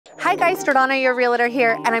Hi guys, Jordona, your realtor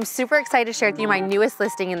here, and I'm super excited to share with you my newest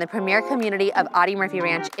listing in the premier community of Audie Murphy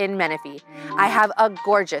Ranch in Menifee. I have a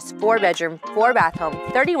gorgeous 4-bedroom, 4-bath home,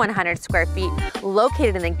 3,100 square feet,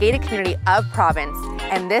 located in the gated community of Province.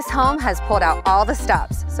 And this home has pulled out all the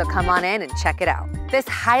stops, so come on in and check it out. This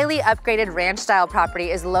highly upgraded ranch-style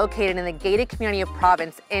property is located in the gated community of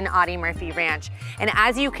Province in Audie Murphy Ranch. And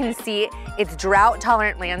as you can see, its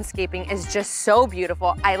drought-tolerant landscaping is just so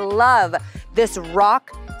beautiful. I love this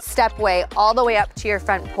rock stepway all the way up to your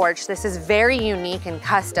front porch. This is very unique and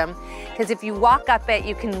custom because if you walk up it,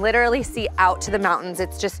 you can literally see out to the mountains.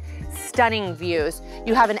 It's just stunning views.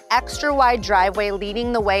 You have an extra wide driveway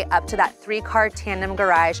leading the way up to that 3-car tandem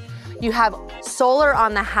garage. You have solar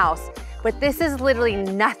on the house, but this is literally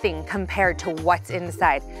nothing compared to what's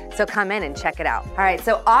inside. So come in and check it out. All right,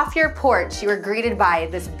 so off your porch, you are greeted by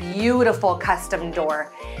this beautiful custom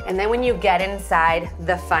door. And then when you get inside,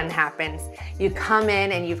 the fun happens. You come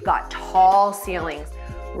in and you've got tall ceilings,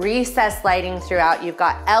 recessed lighting throughout. You've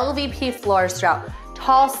got LVP floors throughout,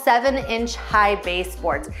 tall 7-inch high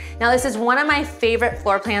baseboards. Now this is one of my favorite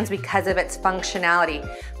floor plans because of its functionality,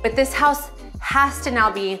 but this house has to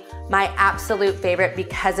now be my absolute favorite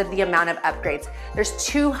because of the amount of upgrades. There's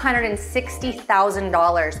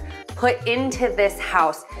 $260,000 put into this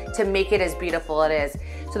house to make it as beautiful as it is.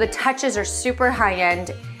 So the touches are super high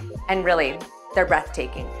end and really, they're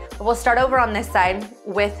breathtaking. But we'll start over on this side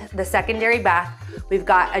with the secondary bath. We've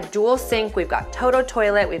got a dual sink, we've got Toto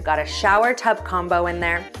toilet, we've got a shower tub combo in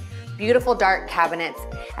there, beautiful dark cabinets,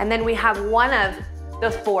 and then we have one of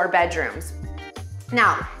the 4 bedrooms.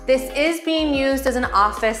 Now, this is being used as an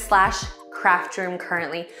office / craft room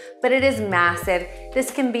currently, but it is massive.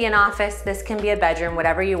 This can be an office, this can be a bedroom,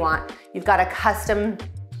 whatever you want. You've got a custom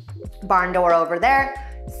barn door over there,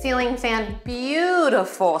 ceiling fan,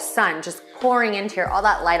 beautiful sun just pouring into here, all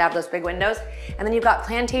that light out of those big windows. And then you've got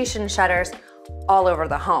plantation shutters all over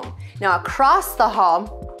the home. Now across the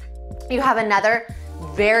hall, you have another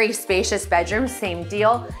very spacious bedroom, same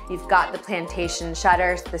deal. You've got the plantation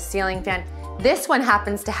shutters, the ceiling fan. This one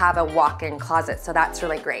happens to have a walk-in closet, so that's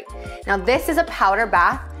really great. Now this is a powder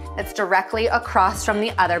bath that's directly across from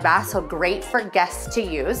the other bath, so great for guests to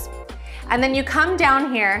use. And then you come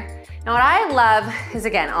down here. Now what I love is,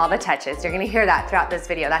 again, all the touches. You're gonna hear that throughout this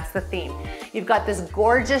video, that's the theme. You've got this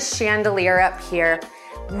gorgeous chandelier up here,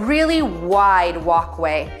 really wide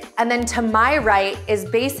walkway. And then to my right is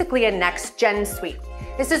basically a next-gen suite.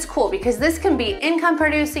 This is cool because this can be income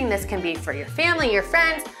producing, this can be for your family, your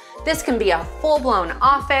friends, this can be a full-blown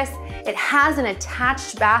office. It has an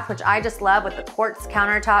attached bath, which I just love with the quartz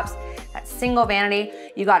countertops, that single vanity.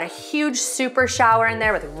 You got a huge super shower in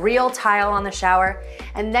there with real tile on the shower.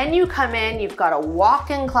 And then you come in, you've got a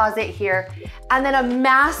walk-in closet here, and then a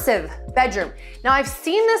massive bedroom. Now I've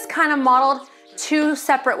seen this kind of modeled 2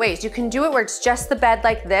 separate ways. You can do it where it's just the bed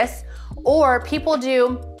like this, or people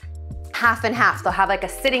do half and half. They'll have like a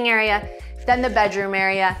sitting area, then the bedroom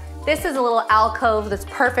area. This is a little alcove that's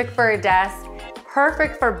perfect for a desk,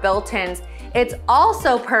 perfect for built-ins. It's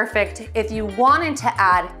also perfect if you wanted to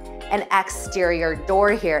add an exterior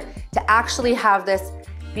door here to actually have this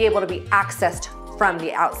be able to be accessed from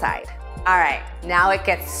the outside. All right, now it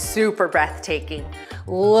gets super breathtaking.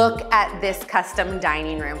 Look at this custom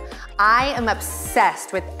dining room. I am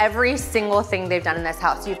obsessed with every single thing they've done in this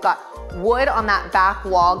house. You've got wood on that back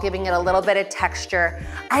wall, giving it a little bit of texture.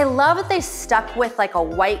 I love that they stuck with like a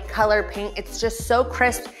white color paint. It's just so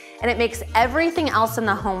crisp and it makes everything else in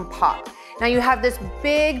the home pop. Now you have this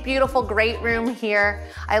big, beautiful great room here.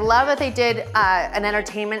 I love that they did an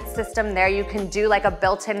entertainment system there. You can do like a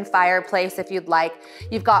built-in fireplace if you'd like.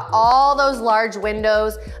 You've got all those large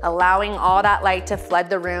windows allowing all that light to flood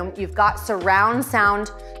the room. You've got surround sound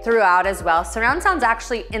throughout as well. Surround sound's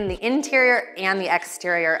actually in the interior and the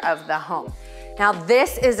exterior of the home. Now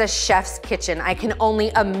this is a chef's kitchen. I can only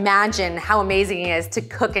imagine how amazing it is to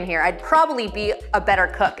cook in here. I'd probably be a better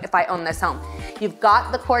cook if I owned this home. You've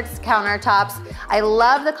got the quartz countertops. I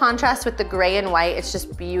love the contrast with the gray and white. It's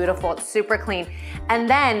just beautiful, it's super clean. And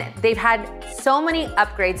then they've had so many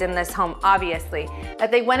upgrades in this home, obviously, that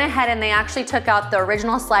they went ahead and they actually took out the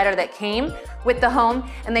original slider that came with the home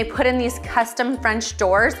and they put in these custom French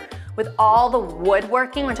doors with all the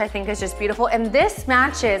woodworking, which I think is just beautiful. And this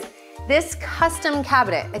matches this custom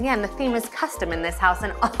cabinet. Again, the theme is custom in this house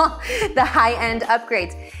and all the high-end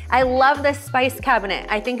upgrades. I love this spice cabinet.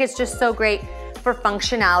 I think it's just so great for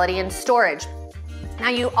functionality and storage. Now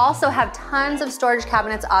you also have tons of storage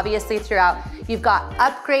cabinets obviously throughout. You've got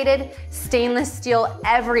upgraded stainless steel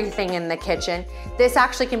everything in the kitchen. This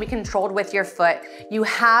actually can be controlled with your foot. You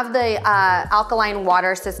have the alkaline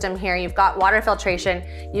water system here. You've got water filtration.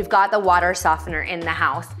 You've got the water softener in the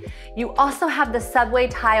house. You also have the subway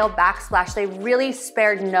tile backsplash. They really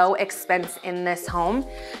spared no expense in this home.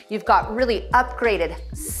 You've got really upgraded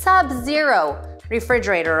sub-zero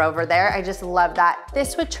refrigerator over there. I just love that.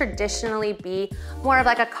 This would traditionally be more of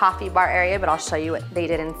like a coffee bar area, but I'll show you what they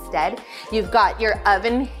did instead. You've got your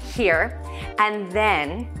oven here, and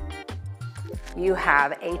then you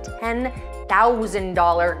have a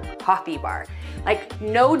 $10,000 coffee bar. Like,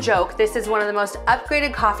 no joke, this is one of the most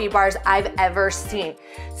upgraded coffee bars I've ever seen.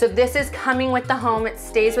 So this is coming with the home, it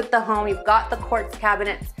stays with the home. You've got the quartz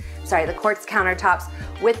cabinets, the quartz countertops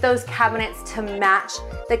with those cabinets to match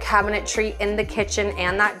the cabinetry in the kitchen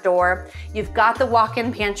and that door. You've got the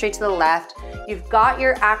walk-in pantry to the left. You've got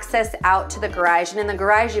your access out to the garage, and in the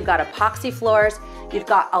garage you've got epoxy floors. You've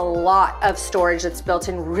got a lot of storage that's built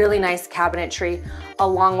in, really nice cabinetry,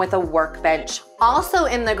 along with a workbench. Also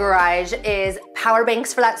in the garage is power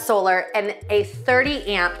banks for that solar and a 30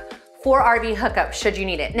 amp for RV hookup should you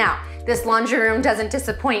need it. Now, this laundry room doesn't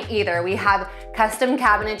disappoint either. We have custom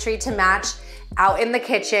cabinetry to match out in the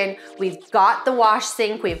kitchen. We've got the wash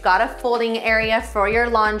sink. We've got a folding area for your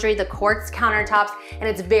laundry, the quartz countertops, and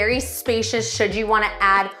it's very spacious should you want to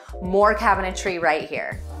add more cabinetry right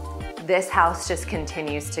here. This house just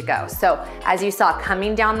continues to go. So as you saw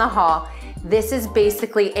coming down the hall, this is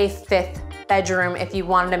basically a 5th bedroom if you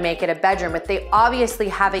wanted to make it a bedroom, but they obviously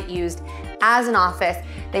have it used as an office.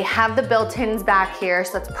 They have the built-ins back here,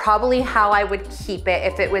 so that's probably how I would keep it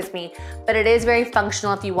if it was me, but it is very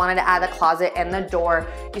functional if you wanted to add the closet and the door.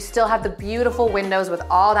 You still have the beautiful windows with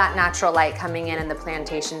all that natural light coming in and the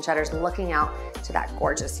plantation shutters looking out to that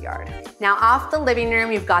gorgeous yard. Now off the living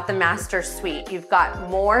room, you've got the master suite. You've got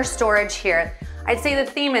more storage here. I'd say the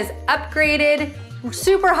theme is upgraded,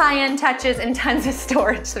 super high-end touches, and tons of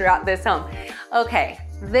storage throughout this home. Okay,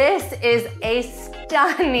 this is a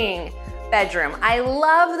stunning bedroom. I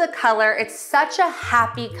love the color. It's such a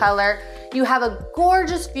happy color. You have a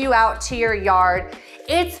gorgeous view out to your yard.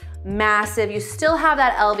 It's massive. You still have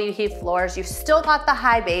that LVP floors. You've still got the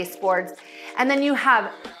high baseboards. And then you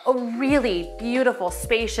have a really beautiful,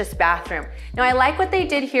 spacious bathroom. Now I like what they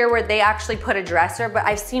did here where they actually put a dresser, but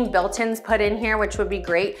I've seen built-ins put in here, which would be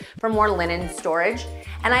great for more linen storage.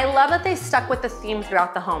 And I love that they stuck with the theme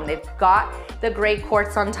throughout the home. They've got the gray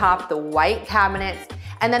quartz on top, the white cabinets,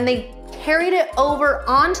 and then they carried it over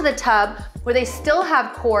onto the tub where they still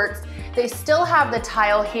have quartz, they still have the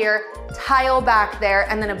tile here, tile back there,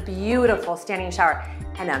 and then a beautiful standing shower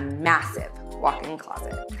and a massive walk-in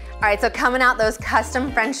closet. All right, so coming out those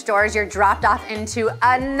custom French doors, you're dropped off into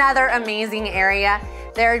another amazing area.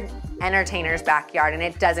 They're entertainer's backyard, and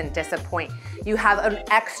it doesn't disappoint. You have an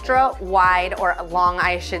extra wide, or long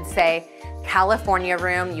I should say, California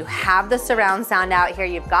room. You have the surround sound out here.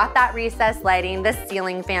 You've got that recessed lighting, the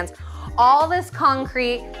ceiling fans, all this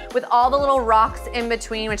concrete with all the little rocks in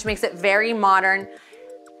between, which makes it very modern.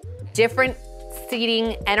 Different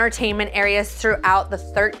seating, entertainment areas throughout the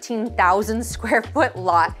 13,000 square foot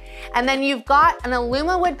lot. And then you've got an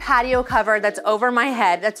aluminum patio cover that's over my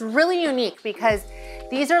head. That's really unique because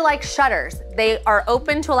these are like shutters. They are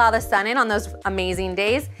open to allow the sun in on those amazing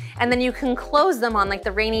days, and then you can close them on like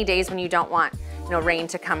the rainy days when you don't want, rain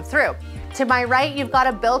to come through. To my right, you've got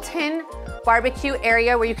a built-in barbecue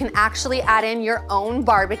area where you can actually add in your own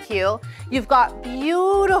barbecue. You've got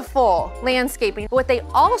beautiful landscaping. What they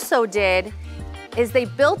also did is they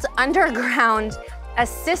built underground a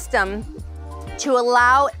system to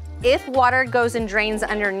allow, if water goes and drains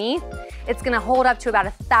underneath, it's gonna hold up to about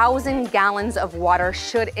 1,000 gallons of water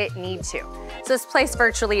should it need to. So this place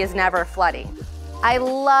virtually is never flooding. I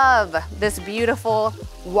love this beautiful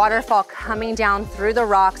waterfall coming down through the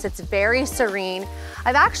rocks. It's very serene.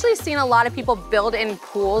 I've actually seen a lot of people build in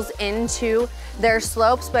pools into their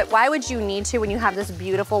slopes, but why would you need to when you have this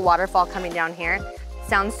beautiful waterfall coming down here?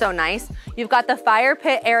 Sounds so nice. You've got the fire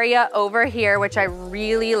pit area over here, which I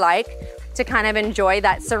really like to kind of enjoy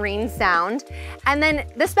that serene sound. And then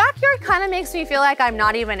this backyard kind of makes me feel like I'm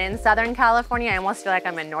not even in Southern California. I almost feel like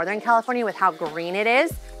I'm in Northern California with how green it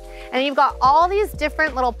is. And you've got all these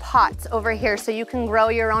different little pots over here so you can grow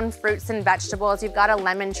your own fruits and vegetables. You've got a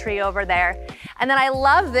lemon tree over there. And then I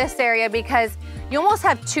love this area because you almost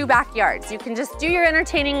have 2 backyards. You can just do your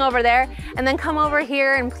entertaining over there and then come over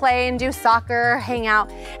here and play and do soccer, hang out.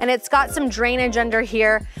 And it's got some drainage under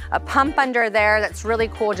here, a pump under there that's really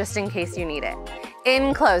cool just in case you need it.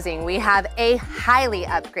 In closing, we have a highly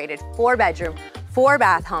upgraded 4-bedroom,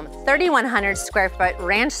 4-bath home, 3,100 square foot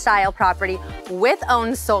ranch style property with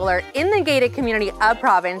owned solar in the gated community of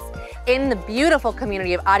Province in the beautiful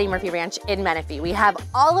community of Audie Murphy Ranch in Menifee. We have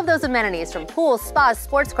all of those amenities from pools, spas,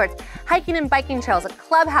 sports courts, hiking and biking trails, a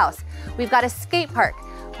clubhouse. We've got a skate park.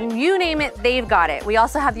 You name it, they've got it. We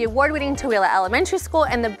also have the award-winning Tooele Elementary School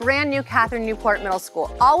and the brand new Catherine Newport Middle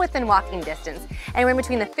School, all within walking distance. And we're in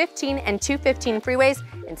between the 15 and 215 freeways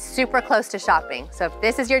and super close to shopping. So if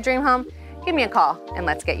this is your dream home, give me a call and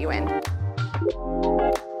let's get you in.